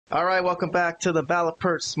All right, welcome back to the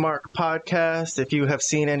Malapert Smart Podcast. If you have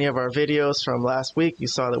seen any of our videos from last week, you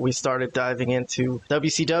saw that we started diving into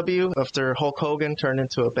WCW after Hulk Hogan turned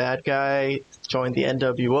into a bad guy, joined the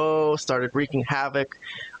NWO, started wreaking havoc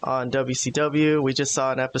on WCW. We just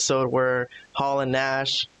saw an episode where Hall and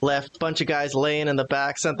Nash left a bunch of guys laying in the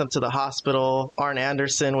back, sent them to the hospital. Arn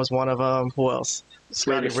Anderson was one of them. Who else?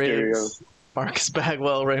 Scotty Riggs. Marcus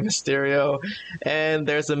Bagwell, Rey Mysterio, and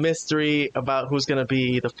there's a mystery about who's going to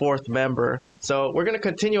be the fourth member. So we're going to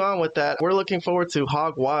continue on with that. We're looking forward to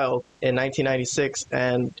Hog Wild in 1996,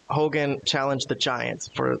 and Hogan challenged the Giant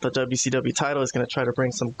for the WCW title. He's going to try to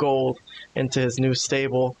bring some gold into his new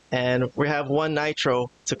stable, and we have one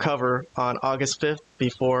Nitro to cover on August 5th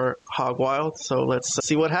before Hog Wild. So let's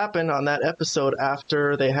see what happened on that episode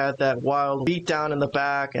after they had that wild beatdown in the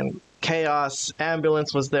back and chaos.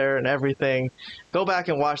 Ambulance was there and everything. Go back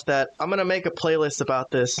and watch that. I'm going to make a playlist about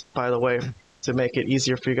this, by the way, to make it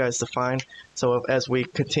easier for you guys to find. So as we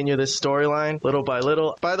continue this storyline little by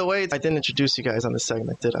little. By the way, I didn't introduce you guys on this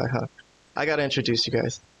segment, did I? I got to introduce you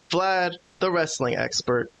guys. Vlad, the wrestling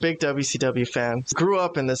expert, big WCW fan. Grew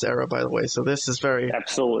up in this era, by the way, so this is very...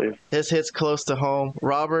 Absolutely. His hits close to home.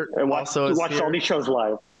 Robert also is watched all these shows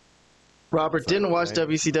live. Robert didn't watch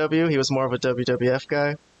WCW. He was more of a WWF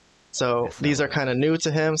guy. So these are kind of new to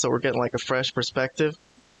him, so we're getting like a fresh perspective.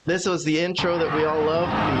 This was the intro that we all loved,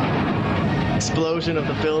 the explosion of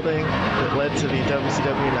the building that led to the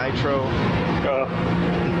WCW Nitro.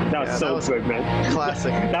 That was good, man.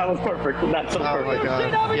 Classic. That was perfect. That's so perfect. Oh my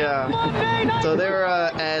god. Yeah. So they're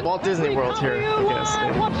at Walt Disney World here, I guess.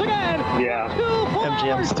 Yeah.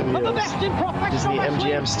 MGM Studios. Disney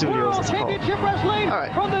MGM Studios, it's called.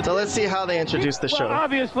 Alright, so let's see how they introduce the show. Well,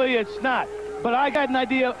 obviously it's not. But I got an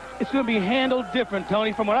idea it's going to be handled different,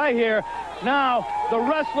 Tony. From what I hear, now the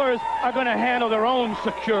wrestlers are going to handle their own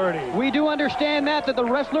security. We do understand that the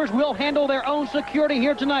wrestlers will handle their own security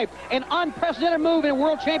here tonight. An unprecedented move in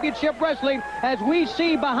World Championship Wrestling as we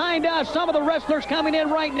see behind us some of the wrestlers coming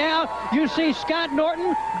in right now. You see Scott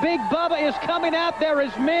Norton, Big Bubba is coming out. There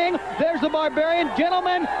is Ming. There's the Barbarian.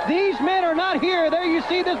 Gentlemen, these men are not here. There you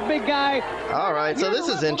see this big guy. All right, so this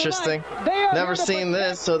is interesting. Never seen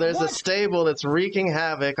this. So there's a stable that's wreaking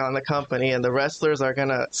havoc on the company, and the wrestlers are going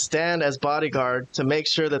to stand as bodyguard to make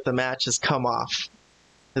sure that the matches come off.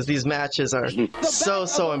 Because these matches are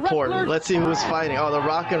so important. Let's see who's fighting. Oh, the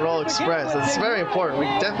Rock and Roll Express. It's very important. We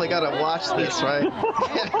definitely got to watch this, right?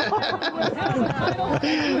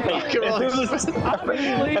 Rock and Roll Express.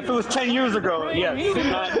 If it was 10 years ago, yes.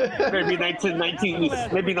 Maybe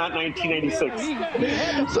maybe not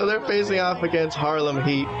 1996. So they're facing off against Harlem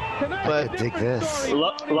Heat. But I dig this.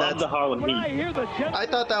 Love the Harlem Heat. I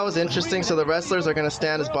thought that was interesting. So the wrestlers are going to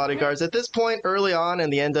stand as bodyguards. At this point, early on in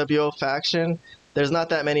the NWO faction, there's not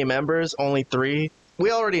that many members, only 3.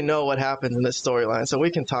 We already know what happens in this storyline, so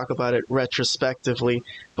we can talk about it retrospectively.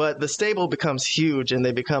 But the stable becomes huge, and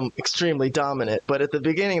they become extremely dominant. But at the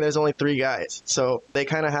beginning, there's only 3 guys. So they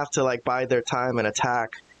kind of have to like bide their time and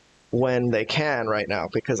attack when they can right now,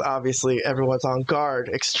 because obviously everyone's on guard,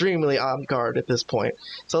 extremely on guard at this point.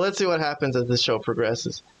 So let's see what happens as this show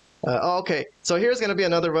progresses. Okay, so here's going to be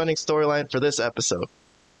another running storyline for this episode.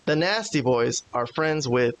 The Nasty Boys are friends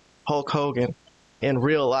with Hulk Hogan in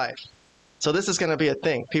real life. So this is going to be a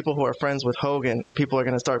thing. People who are friends with Hogan, people are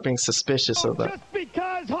going to start being suspicious of them. Just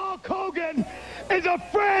because Hulk Hogan is a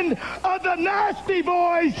friend of the Nasty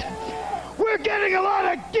Boys, we're getting a lot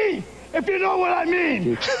of geek, if you know what I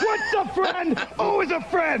mean. What's a friend? Always a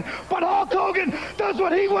friend. But Hulk Hogan does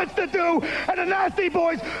what he wants to do, and the Nasty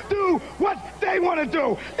Boys do what they want to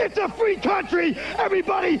do. It's a free country.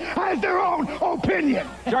 Everybody has their own opinion.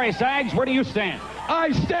 Jerry Sags, where do you stand?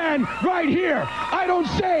 I stand right here. I don't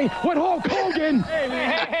say what Hulk Hogan...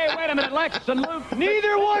 Hey, wait a minute, Lex and Luke.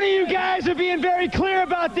 Neither one of you guys are being very clear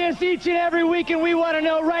about this each and every week, and we want to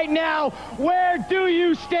know right now, where do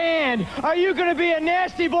you stand? Are you going to be a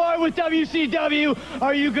nasty boy with WCW, or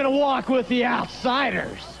are you going to walk with the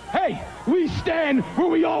outsiders? Hey, we stand where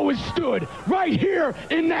we always stood, right here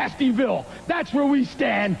in Nastyville. That's where we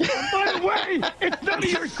stand. By the way, it's none of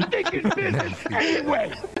your stinking business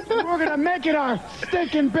anyway. We're going to make it our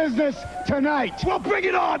stinking business tonight. Well, bring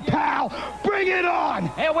it on, pal. Bring it on.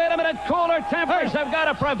 Hey, wait a minute. Cooler tempers have got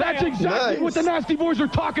to prevail. That's exactly what the Nasty Boys are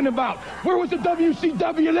talking about. Where was the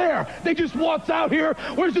WCW there? They just waltzed out here.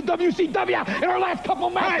 Where's the WCW in our last couple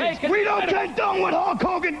matches? Hey, we don't condone what Hulk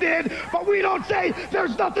Hogan did, but we don't say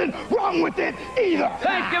there's nothing wrong with it either.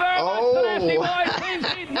 Thank you very much, the Nasty Boys. Team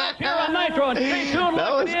season up here on Nitro. And stay tuned.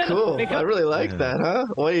 That was cool. I really like that, huh?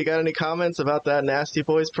 Well, you got any comments about that Nasty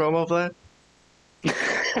Boys promo, Vlad?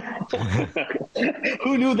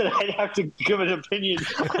 Who knew that I'd have to give an opinion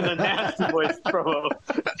on the Nasty Boys promo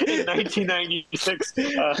in 1996?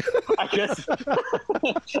 I guess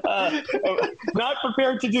not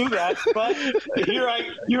prepared to do that, but here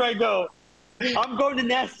I go. I'm going to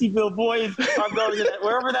Nastyville, boys. I'm going to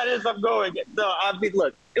wherever that is. I'm going. No, I mean,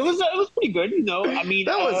 look, it was pretty good, you know. I mean,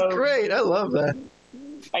 that was great. I love that.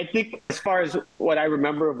 I think as far as what I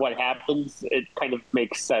remember of what happens, it kind of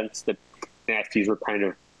makes sense that Nasties were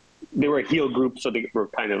they were a heel group, so they were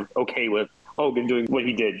kind of okay with Hogan doing what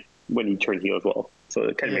he did when he turned heel as well. So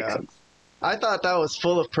it kind of makes sense. I thought that was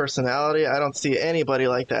full of personality. I don't see anybody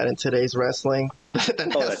like that in today's wrestling. The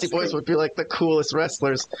Nasty Boys would be like the coolest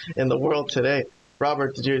wrestlers in the world today.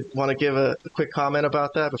 Robert, did you want to give a quick comment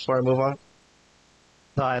about that before I move on?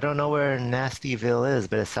 No, I don't know where Nastyville is,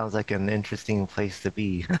 but it sounds like an interesting place to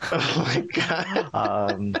be. Oh my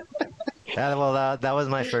god. That was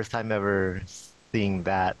my first time ever seeing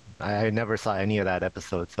that. I never saw any of that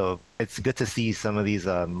episode, so it's good to see some of these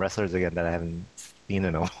wrestlers again that I haven't seen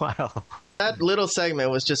in a while. That little segment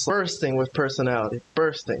was just bursting with personality.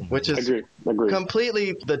 Bursting, which is Agree.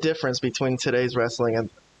 completely the difference between today's wrestling and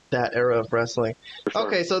that era of wrestling. Sure.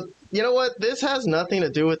 Okay, so you know what? This has nothing to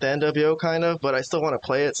do with the NWO, kind of, but I still want to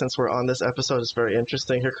play it since we're on this episode. It's very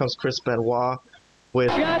interesting. Here comes Chris Benoit with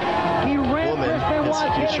woman, his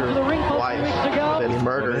future wife, that he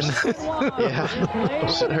murders. Yeah,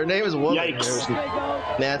 her name is Woman. Yikes.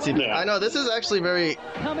 Nancy. Yeah. I know this is actually very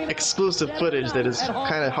exclusive footage that is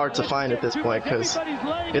kind of hard to find at this point because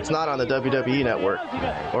it's not on the WWE network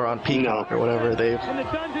or on Peacock or whatever. They've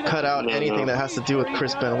cut out anything that has to do with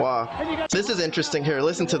Chris Benoit. This is interesting here.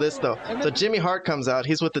 Listen to this though. So Jimmy Hart comes out.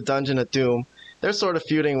 He's with the Dungeon of Doom. They're sort of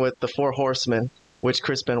feuding with the Four Horsemen, which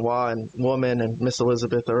Chris Benoit and Woman and Miss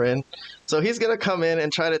Elizabeth are in. So he's going to come in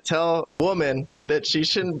and try to tell Woman that she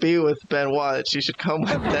shouldn't be with Benoit, that she should come with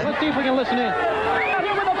them. Let's see if we can listen in.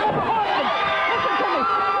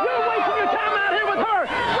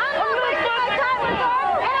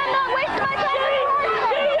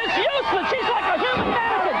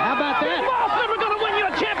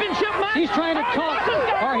 He's trying to talk,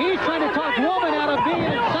 or he's trying to talk Woman out of being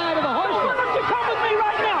inside of the Horseman.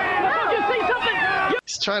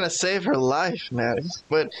 He's trying to save her life, man.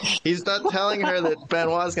 But he's not telling her that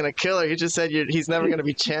Benoit's going to kill her. He just said he's never going to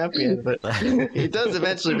be champion, but he does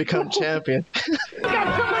eventually become champion.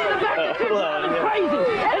 Got somebody in the back that's crazy,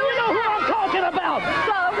 and you know who I'm talking about.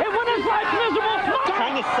 And when it's like miserable, It's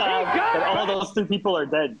kind of sad that all those three people are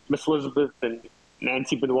dead. Miss Elizabeth and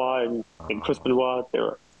Nancy Benoit and Chris Benoit.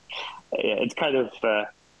 It's kind of, I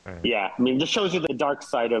mean, this shows you the dark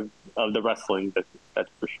side of the wrestling, that's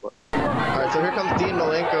for sure. All right, so here comes Dean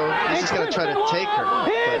Malenko. He's just going to try to take her.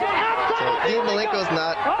 So Dean Malenko's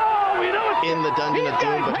not in the Dungeon of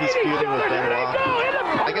Doom, but he's feuding with Benoit.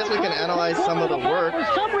 I guess we can analyze some of the work,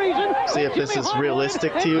 see if this is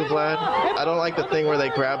realistic to you, Vlad. I don't like the thing where they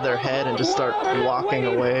grab their head and just start walking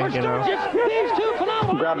away, you know.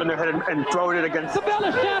 Grabbing their head and throwing it against.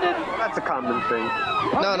 That's a common thing.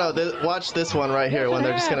 No, watch this one right here when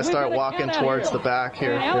they're just going to start walking towards the back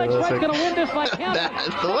here. What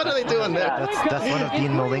are they doing there? That's one of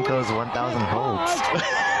Dean Malenko's 1,000 holds.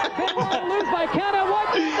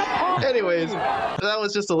 Anyways, that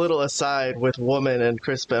was just a little aside with Woman and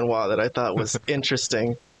Chris Benoit that I thought was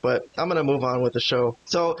interesting. But I'm going to move on with the show.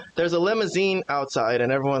 So there's a limousine outside,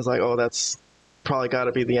 and everyone's like, oh, that's probably got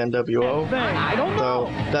to be the NWO. I don't know. So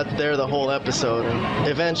that's there the whole episode, and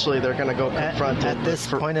eventually they're going to go confront it. At this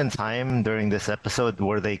point in time during this episode,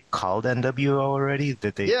 were they called NWO already?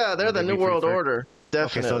 Did they? Yeah, they're the New World Order.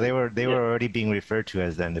 Definitely. Okay, so they were already being referred to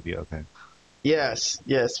as the NWO. Okay. Yes.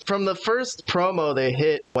 From the first promo they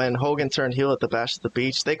hit when Hogan turned heel at the Bash at the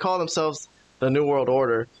Beach, they called themselves the New World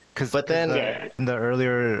Order. But then in the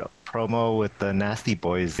earlier promo with the Nasty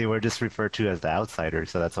Boys, they were just referred to as the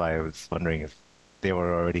Outsiders. So that's why I was wondering if they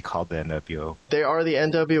were already called the NWO. They are the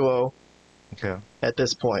NWO. Okay. At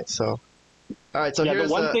this point, so. All right, so here's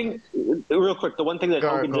the one thing, real quick, the one thing that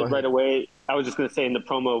Hogan did right away, I was just going to say in the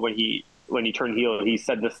promo when he turned heel, he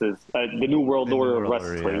said this is the New World Order of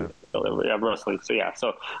Wrestling. Wrestling.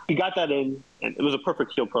 So he got that in, and it was a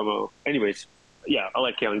perfect heel promo. Anyways, I'll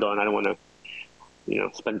let Kalen go, and I don't want to,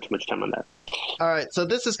 spend too much time on that. All right, so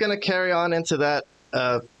this is going to carry on into that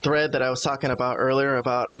thread that I was talking about earlier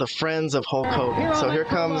about the friends of Hulk Hogan. So here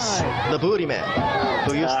comes the Booty Man,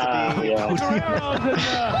 who used to be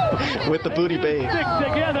with the Booty Babe.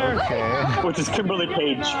 Okay. Which is Kimberly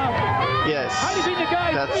Page. Yes.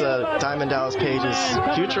 That's Diamond Dallas Page's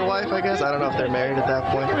future wife, I guess. I don't know if they're married at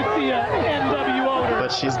that point. but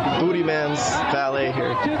she's Booty Man's valet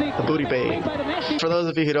here, the Booty Babe. For those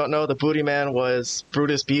of you who don't know, the Booty Man was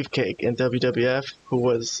Brutus Beefcake in WWF, who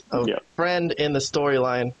was a friend in the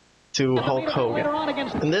storyline to Hulk Hogan.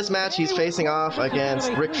 In this match, he's facing off against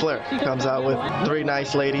Ric Flair. He comes out with 3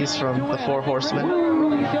 nice ladies from the Four Horsemen.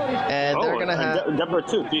 And they're going to have... Deborah,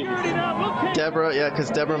 too. Deborah, yeah, because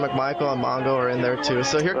Deborah McMichael and Mongo are in there, too.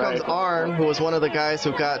 So here comes Arn, who was one of the guys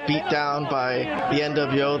who got beat down by the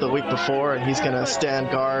NWO the week before, and he's going to stand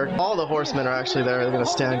guard. All the Horsemen are actually there. They're going to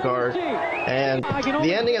stand guard. And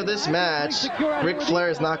the ending of this match, Ric Flair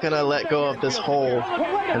is not going to let go of this hold,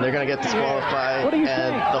 and they're going to get disqualified,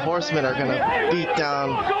 and the Horsemen are going to beat down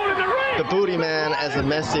the Booty Man as a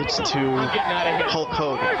message to Hulk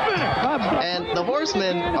Hogan. And the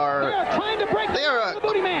Horsemen are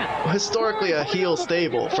historically a heel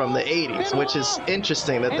stable from the 80s, which is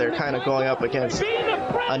interesting that they're kind of going up against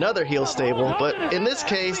another heel stable, but in this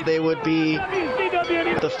case they would be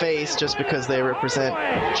the face just because they represent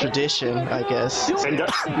tradition, I guess. And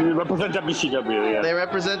they represent WCW, yeah. They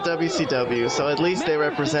represent WCW, so at least they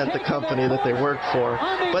represent the company that they work for.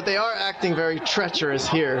 But they are acting very treacherous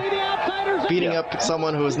here, beating up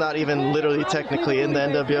someone who is not even literally technically in the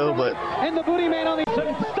NWO, but...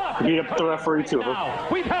 Beat up the referee, too.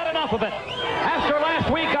 We've had enough of it. After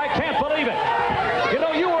last week, I can't believe it. You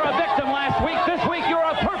know, you were a victim last week. This week, you're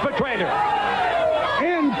a perpetrator.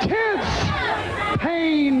 Intense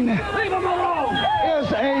pain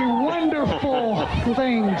is a wonderful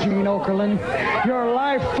thing, Gene Okerlund. Your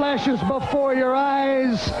life flashes before your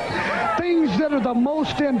eyes. Things that are the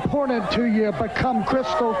most important to you become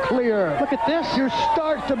crystal clear. Look at this. You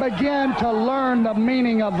start to begin to learn the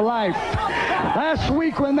meaning of life. Last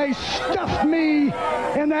week when they stuffed me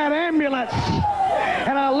in that ambulance,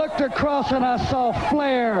 and I looked across and I saw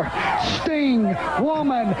Flair, Sting,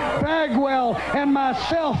 Woman, Bagwell, and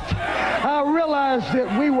myself, I realized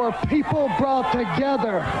that we were people brought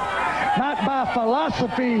together, not by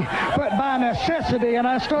philosophy, but by necessity. And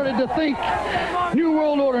I started to think, New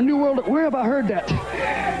World Order, where have I heard that?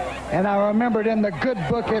 And I remembered in the good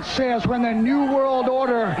book it says when the New World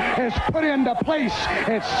Order is put into place,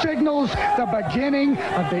 it signals the beginning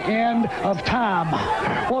of the end of time.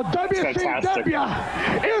 Well,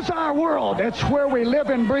 WCW is our world. It's where we live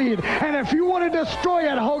and breathe. And if you want to destroy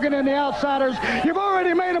it, Hogan and the Outsiders, you've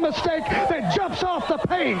already made a mistake that jumps off the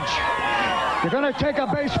page. You're going to take a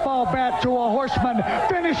baseball bat to a horseman,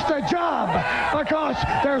 finish the job, because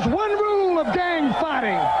there's one rule of gang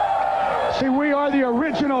fighting. See, we are the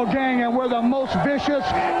original gang, and we're the most vicious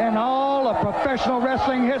in all of professional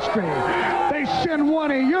wrestling history. They send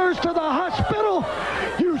one of yours to the hospital,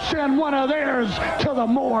 you send one of theirs to the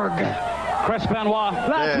morgue. Chris Benoit. All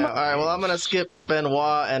right, well, I'm going to skip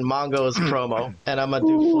Benoit and Mongo's promo, and I'm going to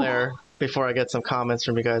do Flair before I get some comments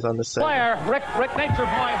from you guys on this segment. Flair, Rick Nature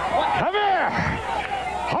Boy. Come here!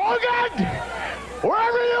 Hogan!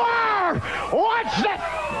 Wherever you are, watch this!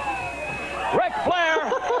 Ric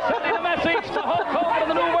Flair sending a message to Hulk Hogan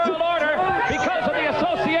and the New World Order because of the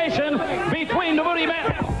association between the Booty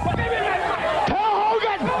Man. Tell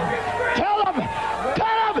Hogan! Tell him!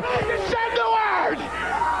 Send the word!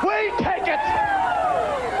 We take it!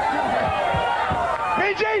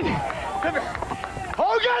 Eugene!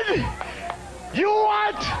 Hogan! You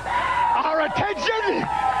want our attention?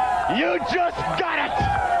 You just got it!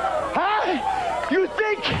 Huh? You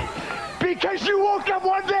think because you woke up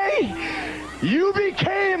one day, you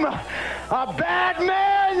became a bad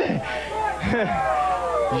man?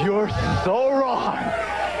 You're so wrong.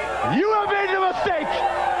 You have made a mistake.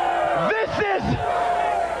 This is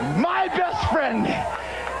my best friend.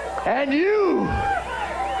 And you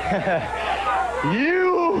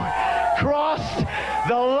crossed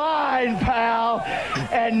the line, pal.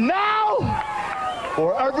 And now,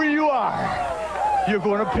 wherever you are, you're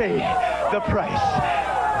going to pay the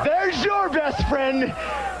price. There's your best friend.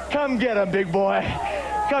 Come get him, big boy.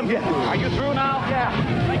 Come get him. Are you through now? Yeah.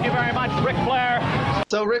 Thank you very much, Ric Flair.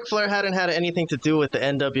 So Ric Flair hadn't had anything to do with the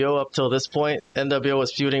NWO up till this point. NWO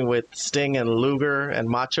was feuding with Sting and Luger and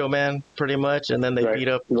Macho Man pretty much, and then they beat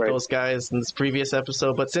up those guys in this previous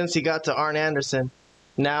episode. But since he got to Arn Anderson,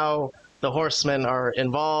 now the Horsemen are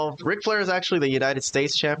involved. Ric Flair is actually the United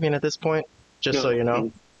States champion at this point, just so you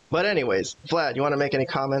know. But anyways, Vlad, you want to make any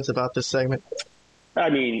comments about this segment? I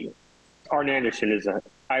mean, Arn Anderson is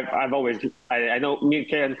I know me and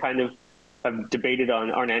Kahan kind of have debated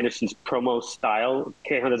on Arn Anderson's promo style.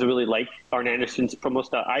 Kahan doesn't really like Arn Anderson's promo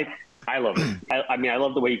style. I love it. I mean, I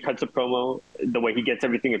love the way he cuts a promo, the way he gets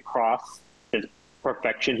everything across. His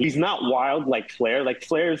perfection. He's not wild like Flair. Like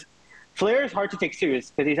Flair's hard to take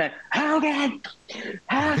serious because he's like, Hogan. You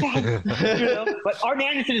know? But Arn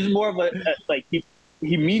Anderson is more of a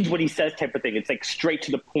he means what he says type of thing. It's like straight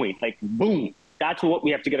to the point, like boom. That's what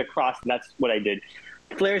we have to get across, and that's what I did.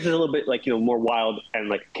 Flair's is a little bit like, more wild and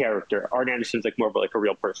like a character. Arn Anderson's like more of like a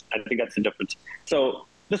real person. I think that's the difference. So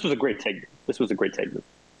this was a great segment.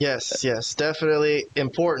 Yes, definitely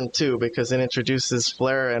important too, because it introduces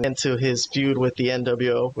Flair into his feud with the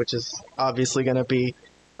NWO, which is obviously going to be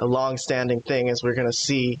a long-standing thing, as we're going to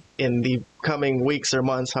see in the coming weeks or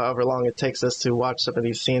months, however long it takes us to watch some of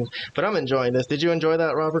these scenes. But I'm enjoying this. Did you enjoy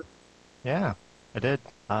that, Robert? Yeah, I did.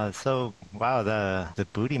 So, wow, the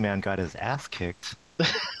booty man got his ass kicked.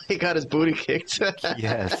 He got his booty kicked.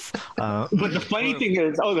 Yes. But the funny thing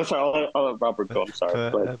is, sorry, I'll let Robert go. I'm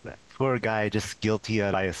sorry. Poor guy, just guilty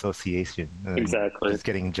by association. Exactly. Just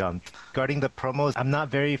getting jumped. Regarding the promos, I'm not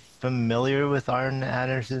very familiar with Arn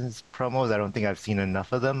Anderson's promos. I don't think I've seen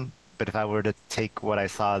enough of them. But if I were to take what I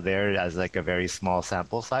saw there as like a very small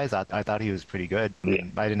sample size, I thought he was pretty good. Yeah.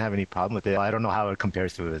 I didn't have any problem with it. I don't know how it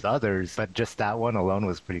compares to his others, but just that one alone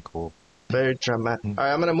was pretty cool. Very dramatic. All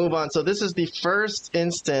right, I'm going to move on. So this is the first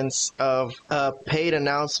instance of a paid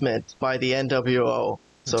announcement by the NWO.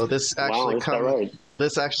 So this actually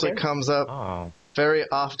comes up very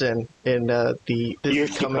often in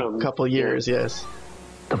this coming couple years. Yes.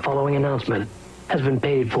 The following announcement has been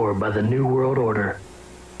paid for by the New World Order.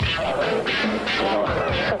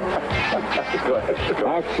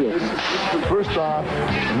 Action. First off,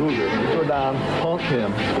 Luger, go down, punk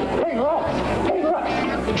him. Hey, Lex,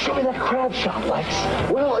 show me that crab shot, Lex.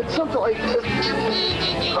 Well, it's something like this.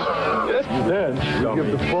 Then you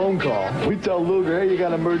give the phone call. We tell Luger, hey, you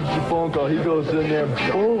got an emergency phone call. He goes in there,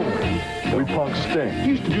 boom. We punk Sting. He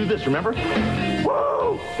used to do this, remember?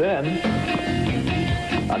 Woo! Then,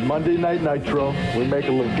 on Monday Night Nitro, we make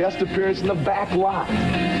a little guest appearance in the back lot.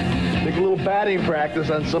 Take a little batting practice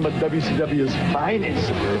on some of WCW's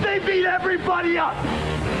finest. They beat everybody up.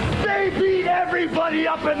 They beat everybody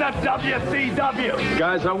up in the WCW.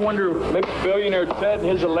 Guys, I wonder, maybe billionaire Ted and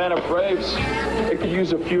his Atlanta Braves, they could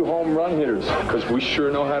use a few home run hitters, because we sure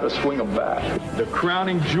know how to swing a bat. The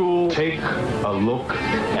crowning jewel, take a look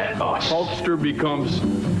at us. Hulkster becomes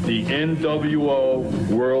the NWO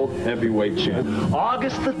World Heavyweight Champion.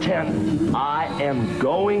 August the 10th, I am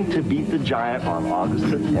going to beat the Giant on August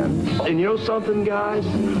the 10th. And you know something, guys?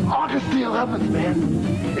 August the 11th, man.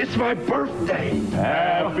 It's my birthday.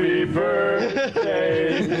 Happy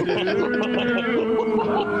birthday to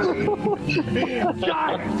you.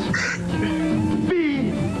 Giants.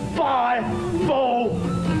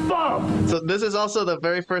 B-5-4-5. So this is also the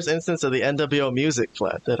very first instance of the NWO music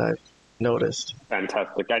flat that I've noticed.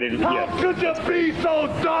 Fantastic. I didn't. How could you be so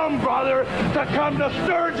dumb, brother, to come to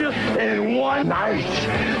Sturgis in one night,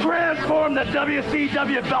 transform the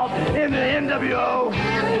WCW belt into the NWO,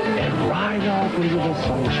 and ride off into the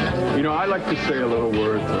sunshine? You know, I like to say a little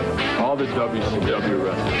word to all the WCW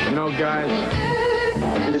wrestlers. You know, guys,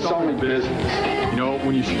 it's only business. You know,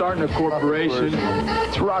 when you start in a corporation,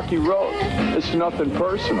 it's a rocky road. It's nothing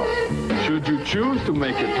personal. Should you choose to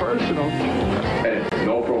make it personal, hey,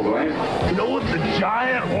 no problem. You know what the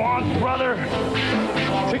Giant wants, brother?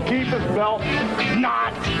 To keep his belt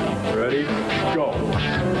not. Ready? Go.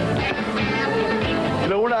 You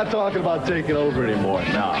know, we're not talking about taking over anymore.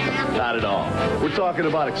 No, not at all. We're talking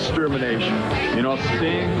about extermination. You know,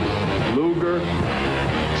 Sting, Luger,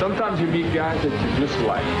 sometimes you meet guys that you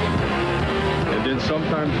dislike. And then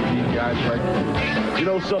sometimes you meet guys like, you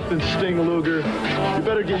know something, Sting, Luger? You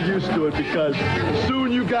better get used to it, because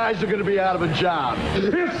soon you guys are going to be out of a job.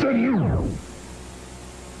 It's a new...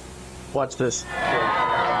 Watch this.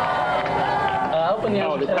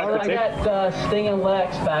 I got Sting and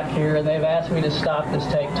Lex back here, and they've asked me to stop this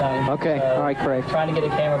tape, Tony. Okay, all right, Craig. Trying to get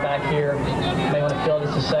a camera back here. You may want to fill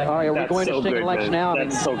just a second. All right, are we going to Sting and Lex now?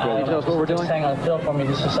 That's so good. Tell us what we're doing? Just hang on, fill for me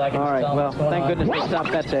just a second. All right, well, thank goodness we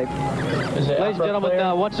stopped that tape. Ladies and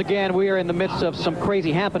gentlemen, once again, we are in the midst of some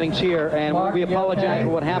crazy happenings here, and we apologize for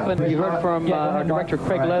what happened. You heard from our director,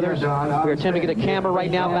 Craig Leathers. We're attempting to get a camera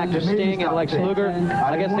right now back to Sting and Lex Luger.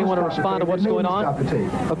 I guess they want to respond to what's going on.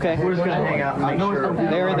 Okay. We're just going to hang out and make sure.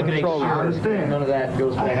 They're in the control room. I understand. None of that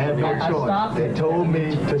goes back. I had no choice. They told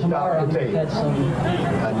me to stop the tape. I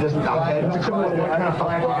had no choice.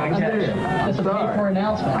 It's a paid-for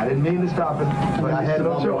announcement. I didn't mean to stop it, but I had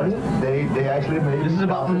no choice. They actually made. This is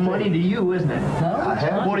about money to you, isn't it?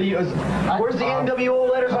 No. What are you? Where's the NWO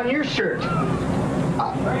letters on your shirt?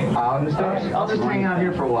 I understand. I'll just hang out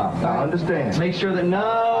here for a while. I understand. Make sure that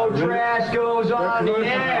no trash goes on the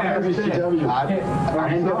air. I'm going to deal with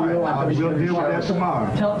that tomorrow.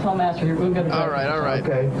 Tell Master here. We'll go to All right.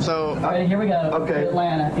 Okay. So. All right, here we go. Okay.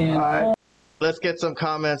 Atlanta in. let's get some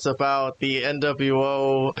comments about the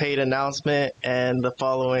NWO paid announcement and the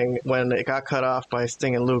following when it got cut off by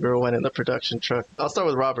Sting and Luger when in the production truck. I'll start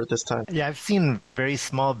with Robert this time. Yeah, I've seen very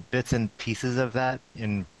small bits and pieces of that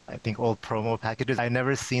in, I think, old promo packages. I've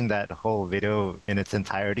never seen that whole video in its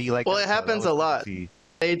entirety. Well, it happens a lot.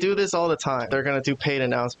 They do this all the time. They're going to do paid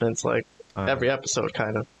announcements every episode,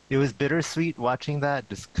 kind of. It was bittersweet watching that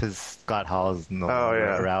just because Scott Hall's no longer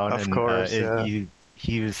around. Of course,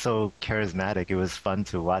 he was so charismatic. It was fun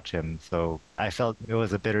to watch him. So I felt it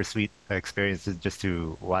was a bittersweet experience just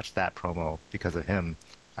to watch that promo because of him.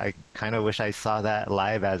 I kind of wish I saw that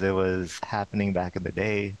live as it was happening back in the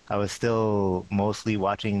day. I was still mostly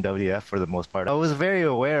watching WF for the most part. I was very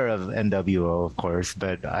aware of NWO, of course,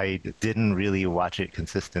 but I didn't really watch it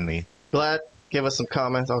consistently. Vlad, give us some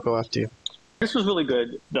comments. I'll go after you. This was really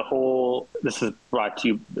good. This is brought to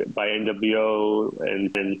you by NWO,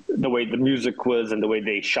 and the way the music was and the way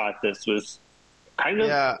they shot this was kind of...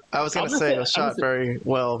 Yeah, I was going to say it was shot very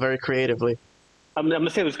well, very creatively. I'm going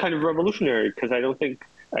to say it was kind of revolutionary because I don't think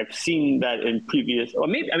I've seen that in previous... Or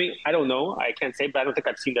maybe, I mean, I don't know. I can't say, but I don't think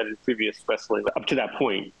I've seen that in previous wrestling up to that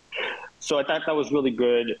point. So I thought that was really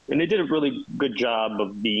good. And they did a really good job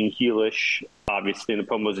of being heelish, obviously, in the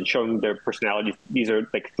promos and showing their personalities. These are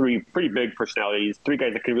like three pretty big personalities, three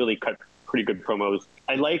guys that could really cut pretty good promos.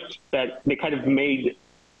 I liked that they kind of made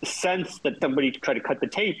sense that somebody tried to cut the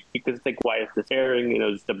tape because it's like, why is this airing? You know,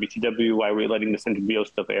 it's WCW. Why are we letting this NWO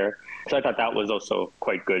stuff air? So I thought that was also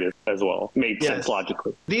quite good as well. Made sense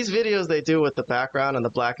logically. These videos they do with the background and the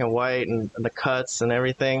black and white and the cuts and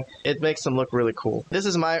everything, it makes them look really cool. This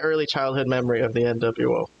is my early childhood memory of the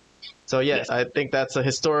NWO. So yes, I think that's a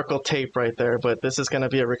historical tape right there, but this is going to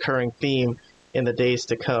be a recurring theme in the days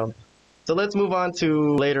to come. So let's move on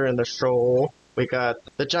to later in the show. We got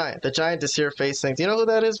the Giant. The Giant is here facing... Do you know who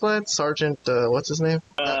that is, Vlad? Sergeant... what's his name?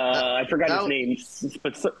 I forgot his name,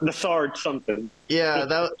 but the Sarge something.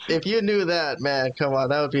 Yeah, if you knew that, man, come on,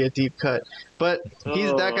 that would be a deep cut. But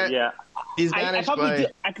he's that guy... Yeah. He's managed by...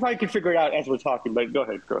 I probably could figure it out as we're talking, but go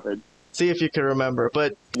ahead. See if you can remember.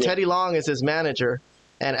 But Teddy Long is his manager,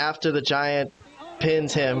 and after the Giant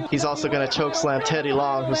pins him, he's also going to chokeslam Teddy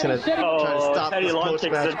Long, who's going to try to stop this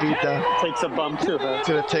post-match beatdown. Takes a bump too. He's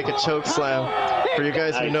going to take a chokeslam. For you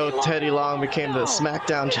guys who know, Teddy Long became the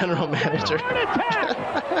SmackDown general manager.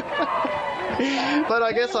 But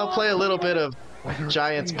I guess I'll play a little bit of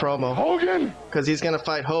Giant's promo. Hogan! Because he's going to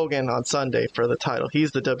fight Hogan on Sunday for the title.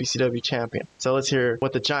 He's the WCW champion. So let's hear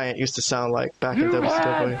what the Giant used to sound like back in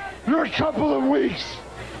WCW. Your couple of weeks.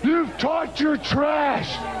 You've talked your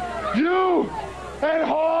trash. You and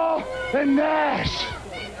Hall and Nash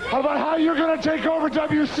about how you're going to take over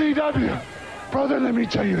WCW. Brother, let me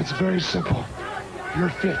tell you, it's very simple. Your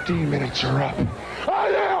 15 minutes are up. I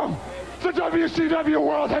am the WCW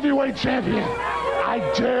World Heavyweight Champion. I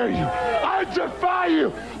dare you. I defy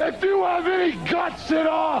you. If you have any guts at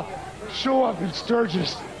all, show up in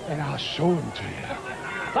Sturgis and I'll show them to you.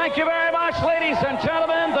 Thank you very much, ladies and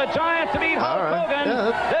gentlemen. The Giant to beat Hulk Hogan.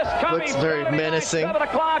 Yeah, this coming looks very menacing. 7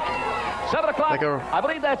 o'clock. 7 o'clock. Like a I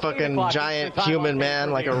believe that's fucking giant human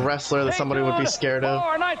man, like a wrestler that somebody would be scared of.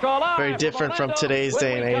 Very different from today's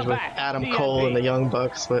day and age with Adam Cole and the Young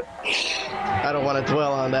Bucks, but I don't want to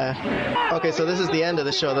dwell on that. Okay, so this is the end of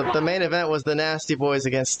the show. The main event was the Nasty Boys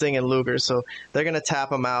against Sting and Luger, so they're going to tap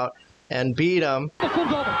them out and beat them,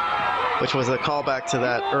 which was a callback to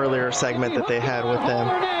that earlier segment that they had with them.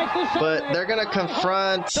 But they're going to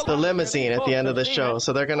confront the limousine at the end of the show.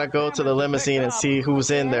 So they're going to go to the limousine and see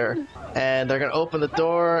who's in there. And they're going to open the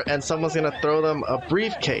door, and someone's going to throw them a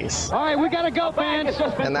briefcase. All right, we got to go, fans.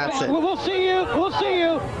 And that's it. We'll see you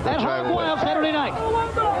at Hog Wild Saturday night.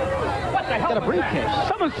 What the hell? Got a briefcase.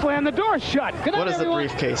 Someone slammed the door shut. What does the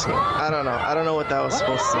briefcase mean? I don't know. I don't know what that was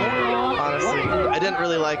supposed to mean. Honestly, I didn't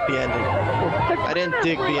really like the ending. I didn't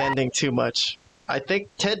dig the ending too much. I think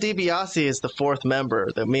Ted DiBiase is the fourth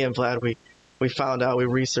member that me and Vlad, we found out. We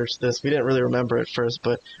researched this. We didn't really remember at first,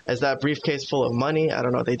 but is that briefcase full of money? I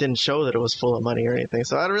don't know. They didn't show that it was full of money or anything,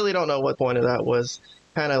 so I really don't know what point of that was.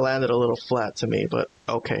 Kind of landed a little flat to me, but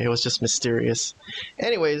okay, it was just mysterious.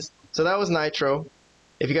 Anyways, so that was Nitro.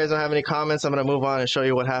 If you guys don't have any comments, I'm going to move on and show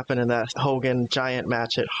you what happened in that Hogan Giant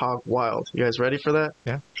match at Hog Wild. You guys ready for that?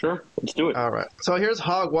 Yeah. Sure. Let's do it. All right. So here's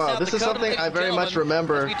Hog Wild. This is something I very much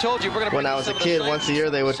remember when I was a kid. Once a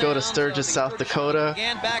year, they would go to Sturgis, South Dakota,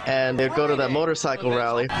 and they'd go to that motorcycle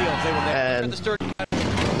rally and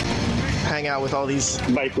hang out with all these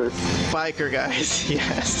biker guys.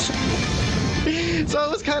 Yes. So it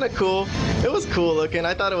was kind of cool. It was cool looking.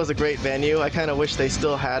 I thought it was a great venue. I kind of wish they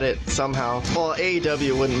still had it somehow. Well,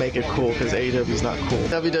 AEW wouldn't make it cool because AEW's not cool.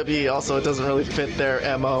 WWE also, it doesn't really fit their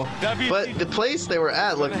MO. But the place they were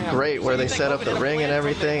at looked great, where they set up the ring and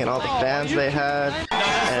everything, and all the fans they had,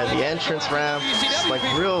 and the entrance ramp. Just like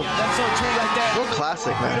real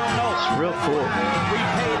classic, man. It's real cool.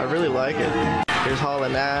 I really like it. Here's Hall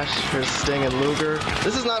and Nash. Here's Sting and Luger.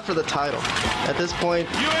 This is not for the title. At this point,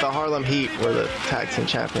 the Harlem Heat were the tag team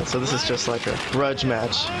champions, so this is just like a grudge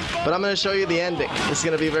match. But I'm going to show you the ending. This is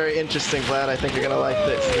going to be very interesting, Vlad. I think you're going to like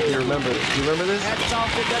this. If you remember this. Do you remember this?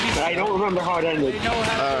 I don't remember how it ended.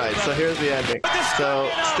 All right, so here's the ending. So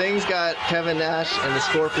Sting's got Kevin Nash and the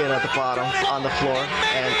Scorpion at the bottom on the floor,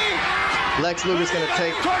 and Lex Luger's going to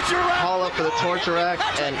take Hall up for the torture rack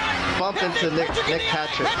and bump into Nick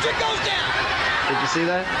Patrick. Did you see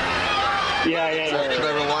that? Yeah. Should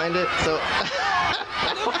I rewind it? So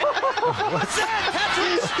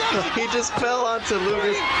he just fell onto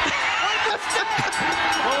Luger's. What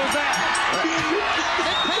was that?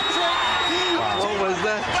 What was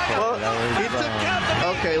that? Well, he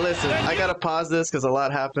took. Okay, listen. I gotta pause this because a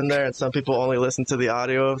lot happened there, and some people only listen to the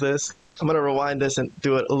audio of this. I'm gonna rewind this and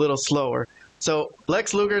do it a little slower. So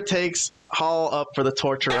Lex Luger takes Hall up for the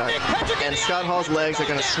torture rack, and Scott Hall's legs are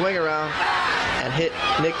gonna swing around and hit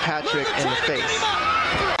Nick Patrick in the face.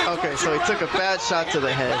 Okay, so he took a bad shot to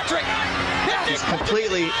the head. He's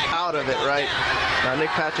completely out of it, right? Now Nick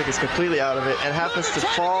Patrick is completely out of it and happens to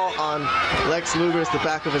fall on Lex Luger's the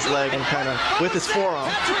back of his leg and kind of with his forearm.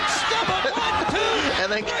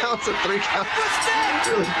 And then counts a 3 count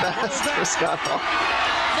really fast for Scott Hall.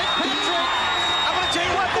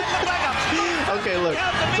 Okay, look.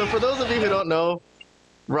 So for those of you who don't know,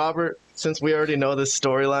 Robert, since we already know this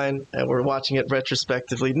storyline and we're watching it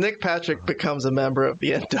retrospectively, Nick Patrick becomes a member of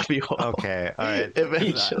the NWO. Okay, all right.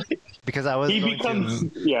 Eventually. Because I was going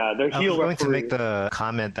to make the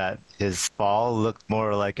comment that his fall looked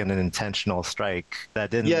more like an intentional strike. That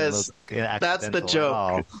didn't look accidental. That's the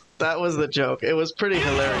joke. That was the joke. It was pretty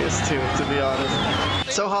hilarious too, to be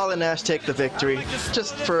honest. So Hall and Nash take the victory,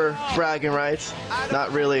 just for bragging rights,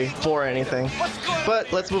 not really for anything.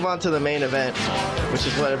 But let's move on to the main event, which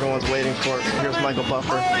is what everyone's waiting for. Here's Michael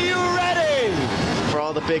Buffer. Are you ready? For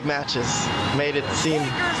all the big matches. Made it seem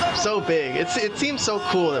so big. It seemed so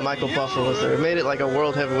cool that Michael Buffer was there. It made it like a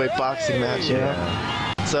world heavyweight boxing match, you know?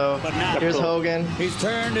 So here's Hogan,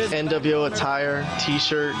 NWO attire,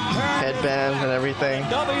 t-shirt, headband, and everything.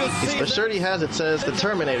 The shirt he has, it says the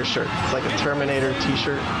Terminator shirt. It's like a Terminator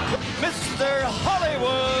t-shirt. Mr.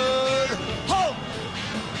 Hollywood Hulk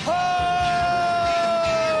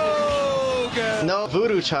Hogan. No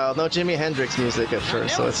Voodoo Child, no Jimi Hendrix music at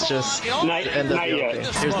first, so it's just NWO.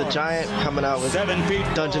 Here's the Giant coming out with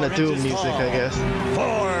Dungeon of Doom music, I guess.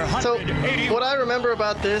 So what I remember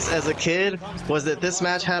about this as a kid was that this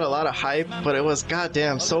match had a lot of hype, but it was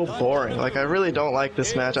goddamn so boring. Like, I really don't like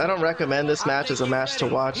this match. I don't recommend this match as a match to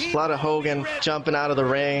watch. A lot of Hogan jumping out of the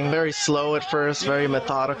ring, very slow at first, very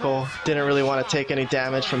methodical. Didn't really want to take any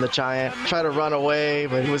damage from the Giant. Tried to run away,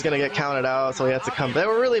 but he was going to get counted out, so he had to come. They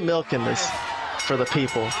were really milking this for the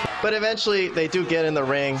people. But eventually they do get in the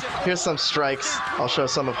ring. Here's some strikes. I'll show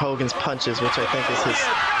some of Hogan's punches, which I think is his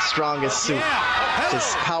strongest suit. His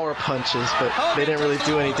power punches, but they didn't really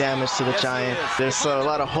do any damage to the Giant. There's a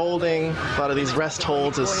lot of holding, a lot of these rest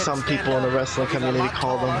holds, as some people in the wrestling community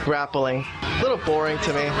call them, grappling. A little boring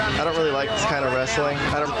to me. I don't really like this kind of wrestling.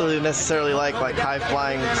 I don't really necessarily like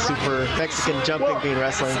high-flying, super Mexican jumping bean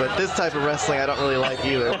wrestling, but this type of wrestling I don't really like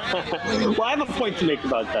either. Well, I have a point to make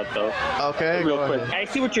about that, though. Okay, real quick. I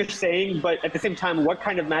see what you're saying, but at the same time, what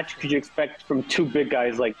kind of match could you expect from two big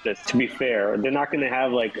guys like this, to be fair? They're not going to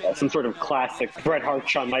have like some sort of classic Bret Hart,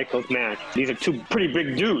 Shawn Michaels match. These are two pretty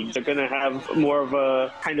big dudes. They're going to have more of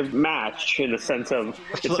a kind of match in the sense of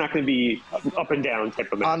it's not going to be up and down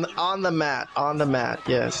type of match. On the mat,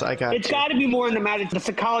 yes, I got It's got to be more in the mat. The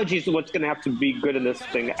psychology is what's going to have to be good in this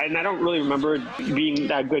thing. And I don't really remember it being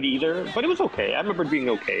that good either, but it was okay. I remember it being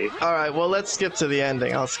okay. All right, well, let's skip to the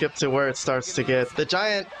ending. I'll skip to where it starts to get. The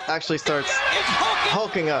Giant actually starts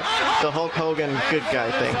hulking up, the Hulk Hogan good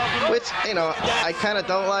guy thing, which, you know, I kind of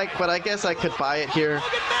don't like, but I guess I could buy it here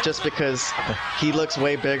just because he looks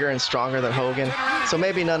way bigger and stronger than Hogan. So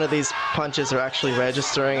maybe none of these punches are actually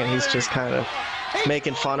registering and he's just kind of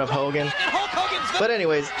making fun of Hogan. But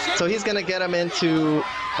anyways, so he's going to get him into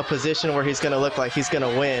a position where he's going to look like he's going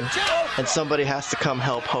to win, and somebody has to come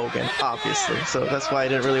help Hogan, obviously. So that's why I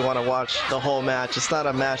didn't really want to watch the whole match. It's not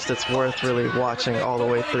a match that's worth really watching all the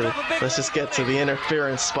way through. Let's just get to the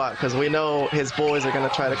interference spot, because we know his boys are going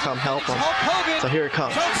to try to come help him. So here it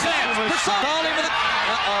comes.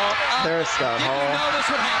 There's Scott Hall. You know this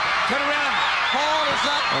would happen. Turn around. Hall is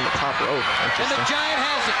up. On the top rope. And the Giant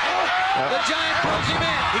has it. Yep. The Giant pulls him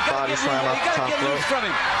in. Body slam off the top rope. From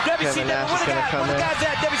him. Kevin Nash is going to come in.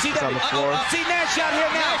 He's on the floor. See Nash out here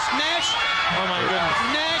now. Nash. Oh my goodness.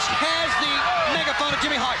 Nash has the megaphone of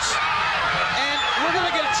Jimmy Hart's. And we're going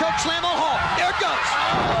to get a choke slam on Hall. There it goes.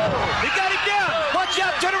 Oh. He got him down. Watch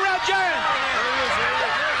out. Turn around, Giant.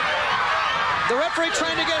 The referee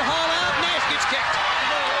trying to get Hall out. Nash gets kicked.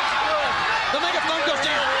 The megaphone goes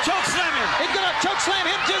down. Choke slam him. He's going to choke slam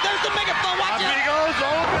him too. There's the megaphone. Watch out. He goes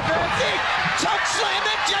over the choke slam.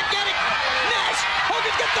 That gigantic Nash.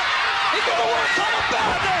 Hogan's got the. He's got the work on him. He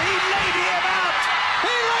laid him out.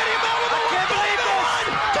 He laid him out with a work on him.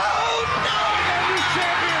 One, two, no. We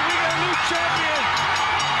got a new champion. We got a new champion.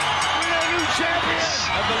 We got a new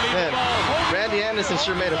champion. Man, Randy Anderson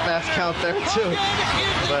sure made a fast count there too.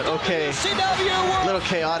 But okay, a little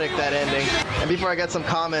chaotic that ending. And before I get some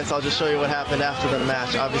comments, I'll just show you what happened after the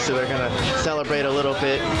match. Obviously, they're going to celebrate a little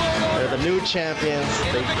bit. They're the new champions.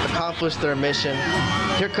 They accomplished their mission.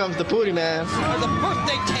 Here comes the Booty Man.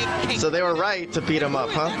 So they were right to beat him up,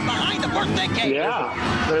 huh?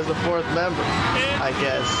 Yeah. There's the fourth member, I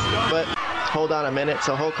guess. But hold on a minute.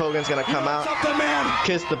 So Hulk Hogan's going to come out,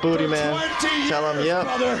 kiss the Booty Man, tell him, yep,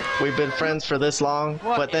 we've been friends for this long.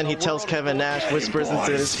 But then he tells Kevin Nash, whispers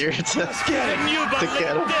into his ear to get him.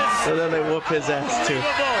 And then they whoop his ass too.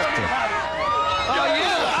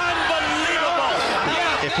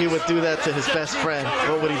 If he would do that to his best friend,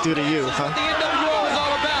 what would he do to you, huh? The NWO is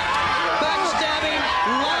all about backstabbing,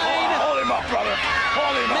 lying, Hold him up, brother.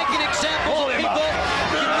 Hold him up. making examples of people,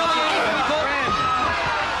 humiliating people.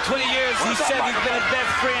 20 years, he said he's been his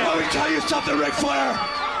best friend. Let me tell you something, Ric Flair.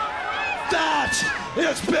 That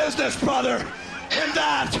is business, brother. And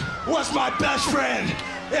that was my best friend.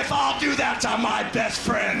 If I'll do that to my best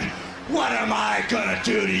friend, what am I gonna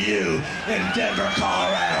do to you in Denver,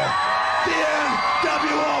 Colorado? The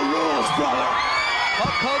NWO rules, brother.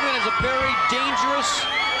 Hulk Hogan is a very dangerous,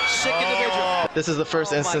 sick individual. This is the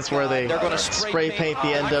first instance where they spray paint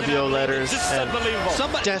the NWO letters and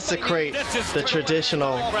desecrate the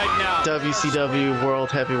traditional WCW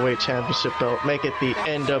World Heavyweight Championship belt. Make it the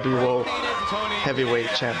NWO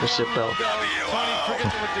Heavyweight Championship belt.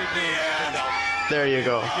 There you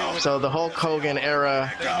go. So the Hulk Hogan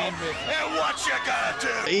era,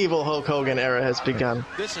 evil Hulk Hogan era has begun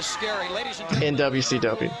This is scary, ladies and gentlemen. in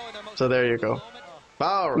WCW. So there you go.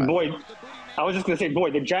 All right. Boy, I was just going to say,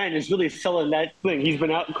 boy, the Giant is really selling that thing. He's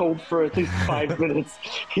been out cold for at least 5 minutes.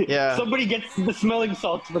 Yeah. Somebody gets the smelling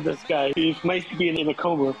salts for this guy. He might be in a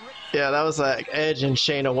coma. Yeah, that was like Edge and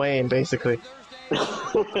Shayna Wayne, basically.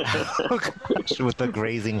 With the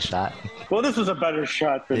grazing shot. Well, this was a better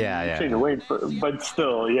shot than Yeah. Shayna Wayne, but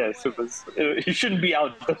still, yes, it was. He shouldn't be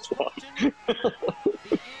out this long.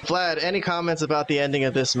 Vlad, any comments about the ending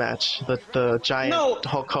of this match? The Giant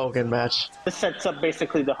Hulk Hogan match? This sets up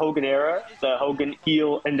basically the Hogan era, the Hogan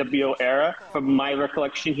heel NWO era. From my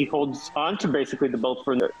recollection, he holds on to basically the belt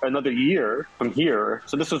for another year from here.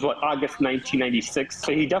 So this was August 1996.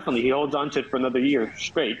 So he holds on to it for another year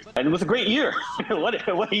straight. And it was a great year. what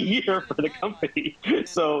a year for the company.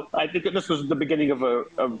 So I think that this was the beginning of a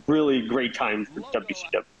really great time for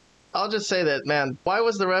WCW. I'll just say that, man, why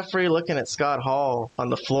was the referee looking at Scott Hall on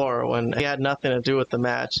the floor when he had nothing to do with the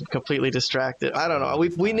match and completely distracted? I don't know.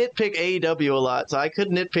 We nitpick AEW a lot, so I could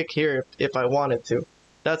nitpick here if I wanted to.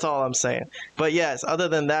 That's all I'm saying. But yes, other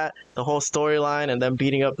than that, the whole storyline and them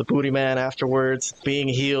beating up the Booty Man afterwards, being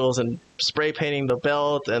heels and spray painting the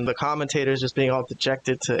belt and the commentators just being all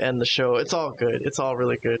dejected to end the show. It's all good. It's all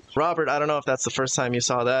really good. Robert, I don't know if that's the first time you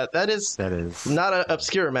saw that. That is not an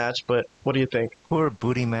obscure match, but what do you think? Poor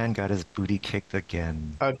Booty Man got his booty kicked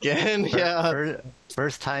again. Again? Yeah.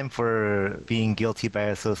 First time for being guilty by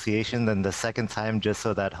association, then the second time just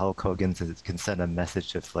so that Hulk Hogan can send a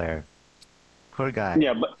message to Flair. Poor guy.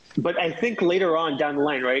 Yeah, but I think later on down the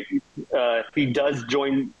line, right, he does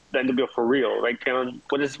join the NWO for real, right, Kevin?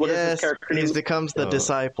 What is his character name? He becomes the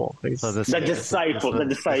disciple. The disciple.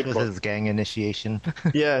 This was his gang initiation.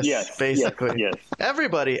 Yes, basically. Yes.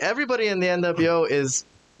 Everybody in the NWO is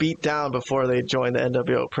beat down before they join the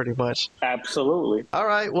NWO, pretty much. Absolutely. All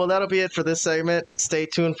right, well, that'll be it for this segment. Stay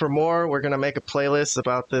tuned for more. We're going to make a playlist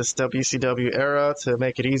about this WCW era to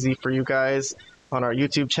make it easy for you guys on our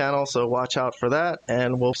YouTube channel, so watch out for that,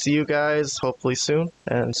 and we'll see you guys hopefully soon.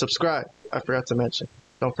 And subscribe. I forgot to mention.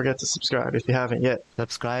 Don't forget to subscribe if you haven't yet.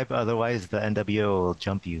 Subscribe, otherwise the NWO will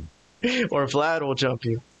jump you. Or Vlad will jump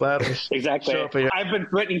you. Vlad will exactly. show up I've been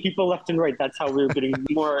threatening people left and right. That's how we're getting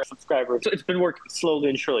more subscribers. So it's been working slowly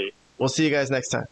and surely. We'll see you guys next time.